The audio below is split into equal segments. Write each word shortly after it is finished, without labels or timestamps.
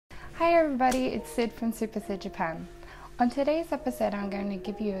Hi everybody, it's Sid from SuperSidJapan. On today's episode, I'm going to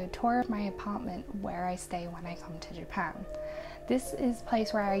give you a tour of my apartment where I stay when I come to Japan. This is a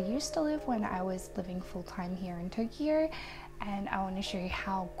place where I used to live when I was living full-time here in Tokyo, and I want to show you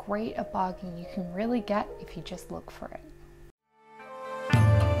how great a bargain you can really get if you just look for it.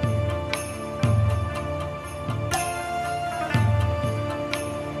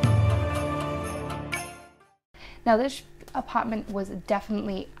 Now this apartment was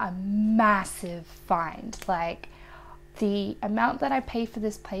definitely a massive find. Like, the amount that I paid for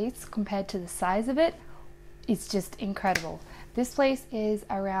this place compared to the size of it is just incredible. This place is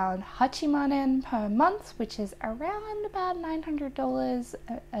around Hachimanen per month, which is around about $900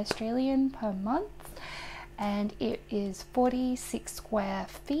 Australian per month, and it is 46 square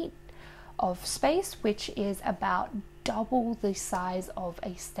feet of space, which is about double the size of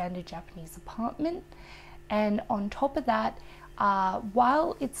a standard Japanese apartment. And on top of that,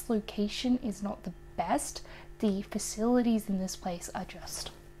 while its location is not the best, the facilities in this place are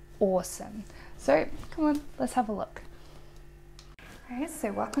just awesome. So come on, let's have a look. Alright,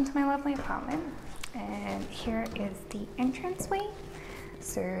 so welcome to my lovely apartment, and here is the entranceway.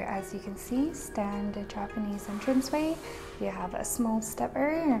 So as you can see, standard Japanese entranceway. You have a small step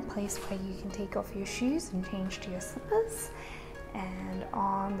area and a place where you can take off your shoes and change to your slippers. And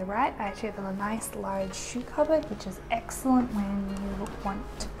on the right, I actually have a nice large shoe cupboard, which is excellent when you want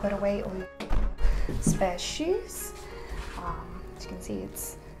to put away all your spare shoes. As you can see,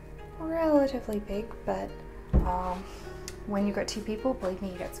 it's relatively big, but when you've got two people, believe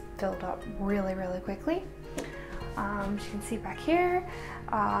me, it gets filled up really quickly. As you can see back here,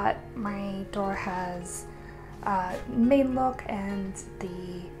 my door has main lock and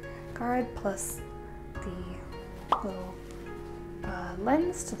the guard plus the little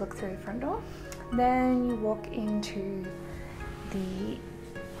lens to look through the front door. Then you walk into the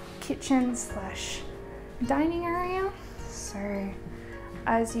kitchen slash dining area. So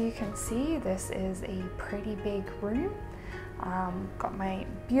as you can see, this is a pretty big room. Got my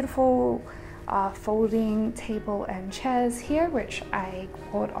beautiful folding table and chairs here, which I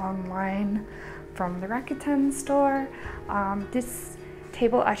bought online from the Rakuten store. This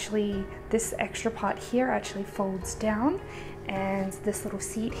table actually, this extra part here actually folds down, and this little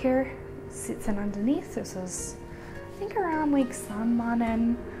seat here sits in underneath. This was, I think, around like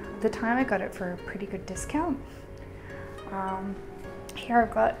Sanmanen. At the time I got it for a pretty good discount. Here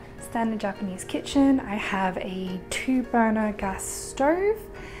I've got standard Japanese kitchen. I have a 2-burner gas stove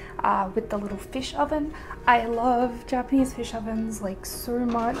with the little fish oven. I love Japanese fish ovens like so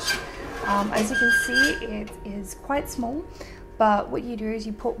much. As you can see, it is quite small, but what you do is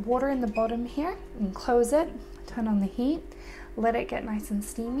you put water in the bottom here and close it, turn on the heat, let it get nice and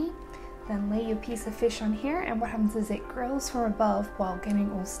steamy, then lay your piece of fish on here, and what happens is it grills from above while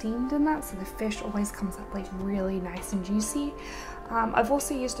getting all steamed in that, so the fish always comes up like really nice and juicy. I've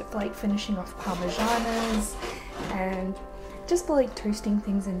also used it for like finishing off parmesanas and just for like toasting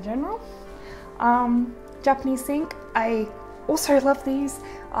things in general. Japanese sink, I also love these.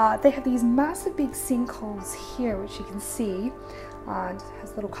 They have these massive big sink holes here, which you can see. It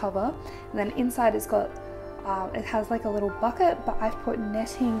has a little cover, and then inside it's got it has like a little bucket, but I've put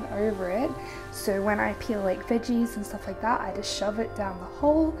netting over it, so when I peel like veggies and stuff like that, I just shove it down the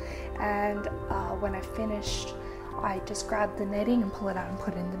hole, and when I finished, I just grab the netting and pull it out and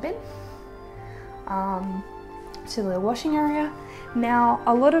put it in the bin. To the washing area. Now,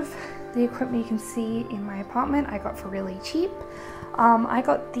 a lot of the equipment you can see in my apartment I got for really cheap. I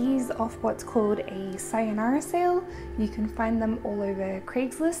got these off what's called a sayonara sale. You can find them all over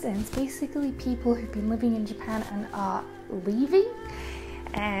Craigslist, and it's basically people who've been living in Japan and are leaving,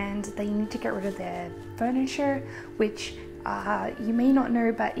 and they need to get rid of their furniture, which you may not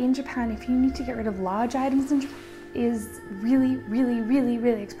know, but in Japan, if you need to get rid of large items in Japan, is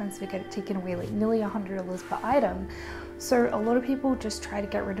really expensive to get it taken away, like nearly $100 per item. So a lot of people just try to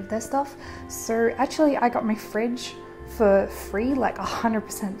get rid of their stuff. So actually I got my fridge for free, like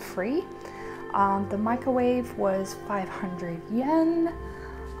 100% free. The microwave was 500 yen.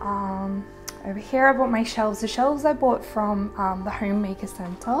 Over here I bought my shelves. The shelves I bought from the Homemaker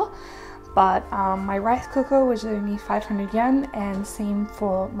Center, but my rice cooker was only 500 yen, and same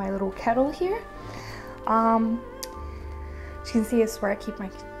for my little kettle here. As you can see, it's where I keep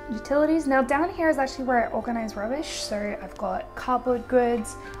my utilities. Now down here is actually where I organize rubbish. So I've got cardboard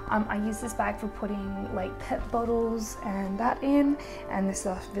goods. I use this bag for putting like pet bottles and that in, and this is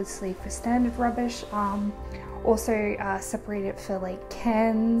obviously for standard rubbish. Also separate it for like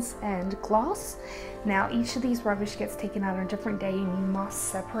cans and glass. Now each of these rubbish gets taken out on a different day, and you must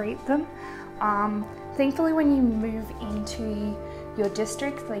separate them. Thankfully when you move into your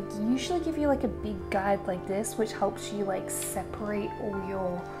district, like usually give you like a big guide like this, which helps you like separate all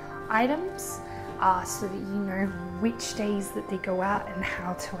your items so that you know which days that they go out and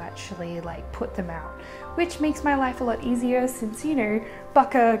how to actually like put them out, which makes my life a lot easier since, you know,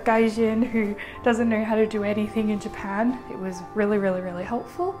 Baka Gaijin who doesn't know how to do anything in Japan. It was really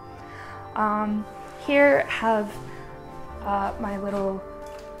helpful. Here have my little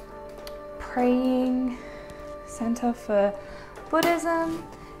praying center for Buddhism,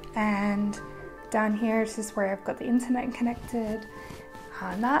 and down here this is where I've got the internet connected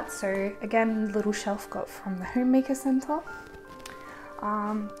and that. So again, little shelf got from the Homemaker Center.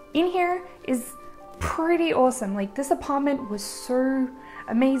 In here is pretty awesome. Like this apartment was so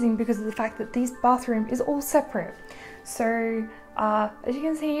amazing because of the fact that this bathroom is all separate. So as you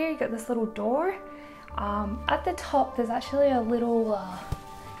can see here, you got this little door. At the top there's actually a little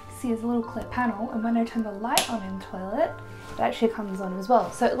see, there's a little clear panel, and when I turn the light on in the toilet, it actually comes on as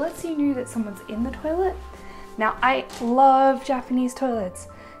well. So it lets you know that someone's in the toilet. Now I love Japanese toilets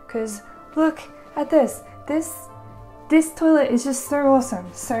because look at this. This toilet is just so awesome.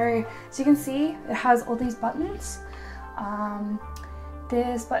 So as you can see, it has all these buttons.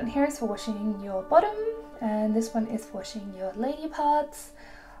 This button here is for washing your bottom, and this one is for washing your lady parts.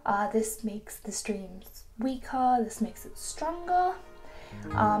 This makes the streams weaker, this makes it stronger.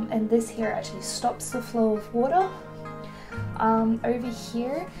 And this here actually stops the flow of water. Over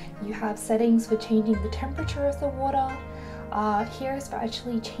here you have settings for changing the temperature of the water. Here is for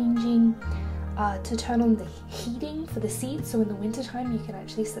actually changing to turn on the heating for the seats, so in the winter time you can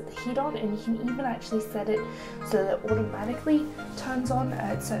actually set the heat on, and you can even actually set it so that it automatically turns on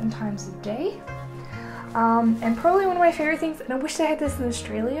at certain times of day. And probably one of my favorite things, and I wish they had this in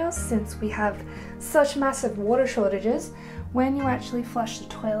Australia since we have such massive water shortages, when you actually flush the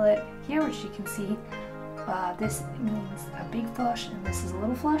toilet here, which you can see, this means a big flush and this is a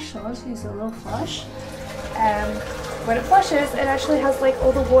little flush, so let's use a little flush. And when it flushes, it actually has like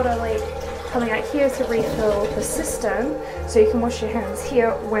all the water like coming out here to refill the system, so you can wash your hands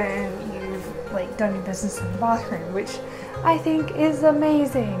here when you've like done your business in the bathroom, which I think is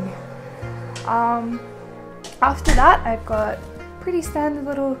amazing. After that, I've got pretty standard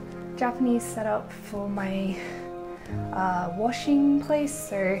little Japanese setup for my washing place.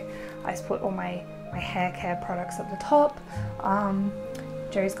 So I just put all my hair care products at the top.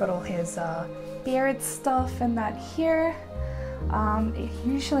 Joe's got all his beard stuff and that here. It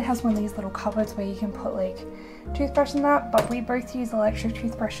usually has one of these little cupboards where you can put like toothbrush and that, but we both use electric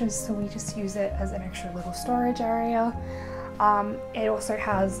toothbrushes, so we just use it as an extra little storage area. It also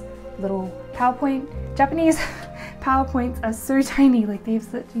has little PowerPoint. Japanese PowerPoints are so tiny, like they have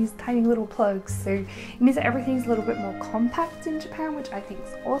such these tiny little plugs, so it means that everything's a little bit more compact in Japan, which I think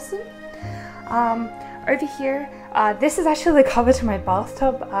is awesome. Over here, this is actually the cover to my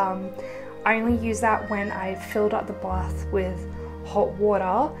bathtub. I only use that when I filled up the bath with hot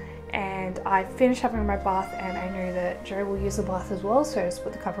water and I finished having my bath, and I know that Joe will use the bath as well, so I just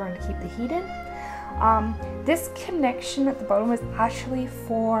put the cover on to keep the heat in. This connection at the bottom is actually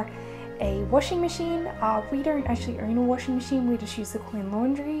for a washing machine. We don't actually own a washing machine, we just use the clean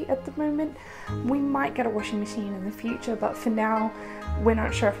laundry at the moment. We might get a washing machine in the future, but for now we're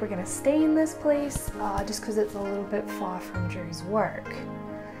not sure if we're going to stay in this place just because it's a little bit far from Joe's work.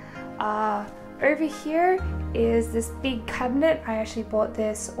 Over here is this big cabinet. I actually bought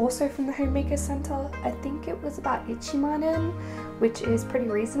this also from the Homemaker Center. I think it was about 1,000 yen, which is pretty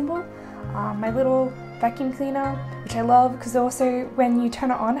reasonable. My little vacuum cleaner, which I love because also when you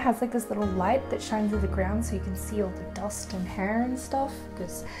turn it on, it has like this little light that shines to the ground so you can see all the dust and hair and stuff,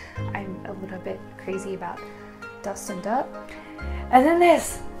 because I'm a little bit crazy about dust and dirt. And then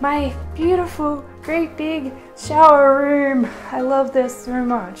this, my beautiful, great big shower room. I love this so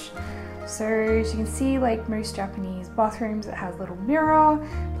much. So as you can see, like most Japanese bathrooms, it has a little mirror,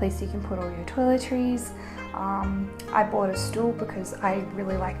 place you can put all your toiletries. I bought a stool because I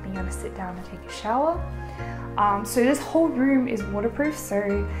really like being able to sit down and take a shower. So this whole room is waterproof,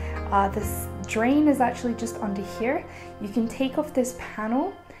 so this drain is actually just under here. You can take off this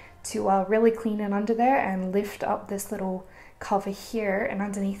panel to really clean it under there and lift up this little cover here, and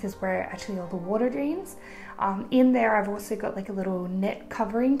underneath is where actually all the water drains. In there I've also got like a little net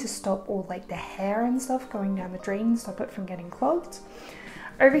covering to stop all like the hair and stuff going down the drain and stop it from getting clogged.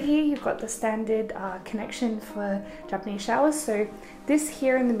 Over here you've got the standard connection for Japanese showers. So this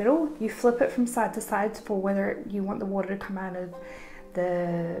here in the middle, you flip it from side to side for whether you want the water to come out of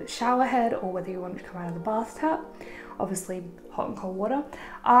the shower head or whether you want it to come out of the bath tap. Obviously hot and cold water.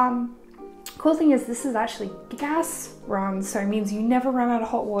 Cool thing is this is actually gas run, so it means you never run out of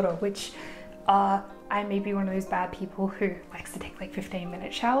hot water, which I I may be one of those bad people who likes to take like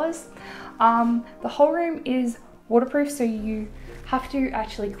 15-minute showers. The whole room is waterproof, so you have to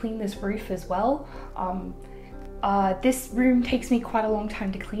actually clean this roof as well. This room takes me quite a long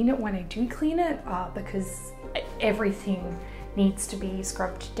time to clean it when I do clean it, because everything needs to be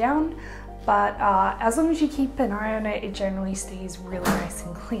scrubbed down. But as long as you keep an eye on it, it generally stays really nice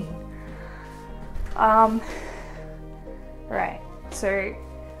and clean. Right, so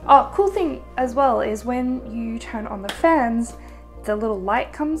cool thing as well is when you turn on the fans, the little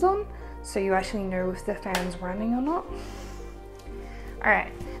light comes on, so you actually know if the fan's running or not.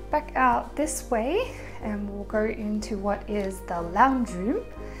 Alright, back out this way and we'll go into what is the lounge room.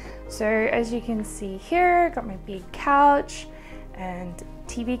 So as you can see here, got my big couch and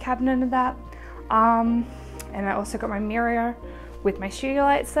TV cabinet and that. And I also got my mirror with my studio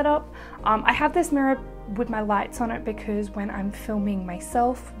light set up. I have this mirror with my lights on it because when I'm filming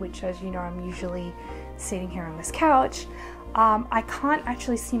myself, which as you know I'm usually sitting here on this couch, I can't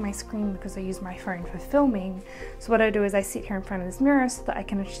actually see my screen because I use my phone for filming. So what I do is I sit here in front of this mirror so that I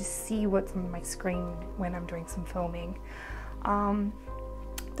can actually see what's on my screen when I'm doing some filming.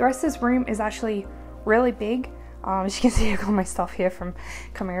 The rest of this room is actually really big. As you can see, I've got my stuff here from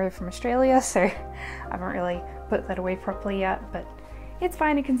coming over from Australia, so I haven't really put that away properly yet, but it's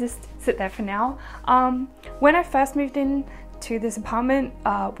fine, it can just sit there for now. When I first moved in to this apartment,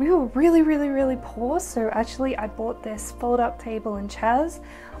 we were really poor, so actually I bought this fold-up table and chairs.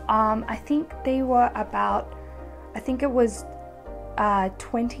 I think they were about, I think it was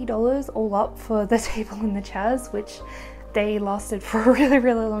 $20 all up for the table and the chairs, which they lasted for a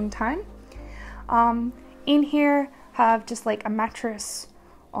really long time. In here have just like a mattress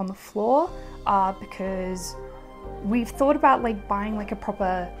on the floor, because we've thought about like buying like a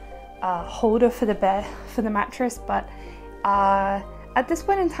proper holder for the bed, for the mattress, but at this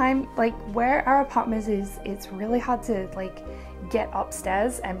point in time, like where our apartment is, it's really hard to like get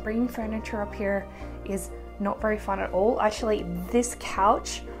upstairs, and bringing furniture up here is not very fun at all. Actually, this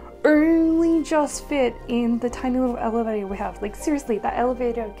couch only just fit in the tiny little elevator we have. Like seriously, that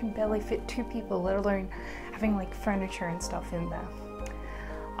elevator can barely fit 2 people, let alone having like furniture and stuff in there.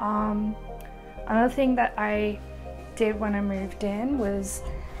 Another thing that I did when I moved in was,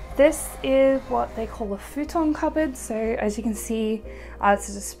 this is what they call a futon cupboard. So as you can see, this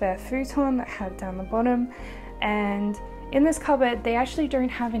is a spare futon that I have down the bottom, and in this cupboard they actually don't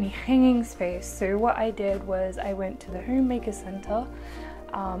have any hanging space. So what I did was I went to the Homemaker Center,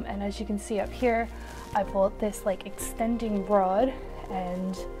 and as you can see up here, I bought this like extending rod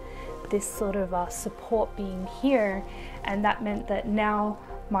and this sort of support beam here, and that meant that now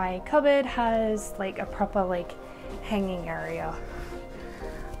my cupboard has like a proper like hanging area.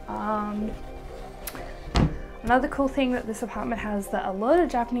 Another cool thing that this apartment has that a lot of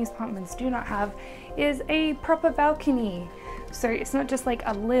Japanese apartments do not have is a proper balcony. So it's not just like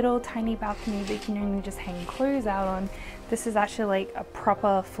a little tiny balcony that you can only just hang clothes out on. This is actually like a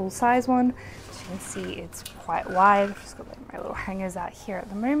proper full-size one. As you can see, it's quite wide. I've just got like my little hangers out here at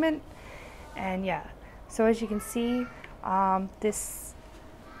the moment. And yeah, so as you can see, this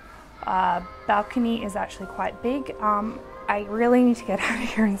balcony is actually quite big. I really need to get out of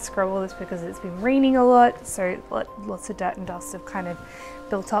here and scrub all this because it's been raining a lot, so lots of dirt and dust have kind of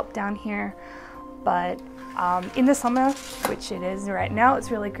built up down here. But in the summer, which it is right now,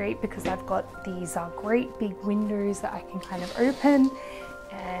 it's really great because I've got these great big windows that I can kind of open,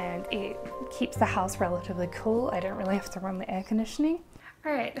 and it keeps the house relatively cool. I don't really have to run the air conditioning.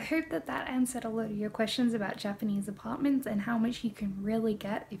 Alright, I hope that answered a lot of your questions about Japanese apartments and how much you can really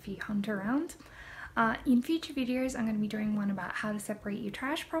get if you hunt around. In future videos, I'm going to be doing one about how to separate your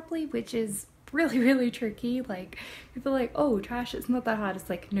trash properly, which is really tricky. Like, people are like, oh, trash, it's not that hard. It's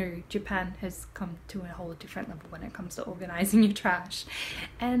like, no, Japan has come to a whole different level when it comes to organizing your trash.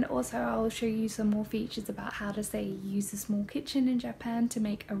 And also I'll show you some more features about how to, say, use a small kitchen in Japan to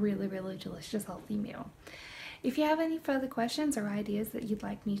make a really delicious healthy meal. If you have any further questions or ideas that you'd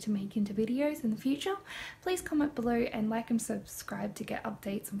like me to make into videos in the future, please comment below and like and subscribe to get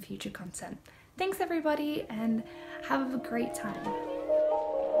updates on future content. Thanks everybody, and have a great time.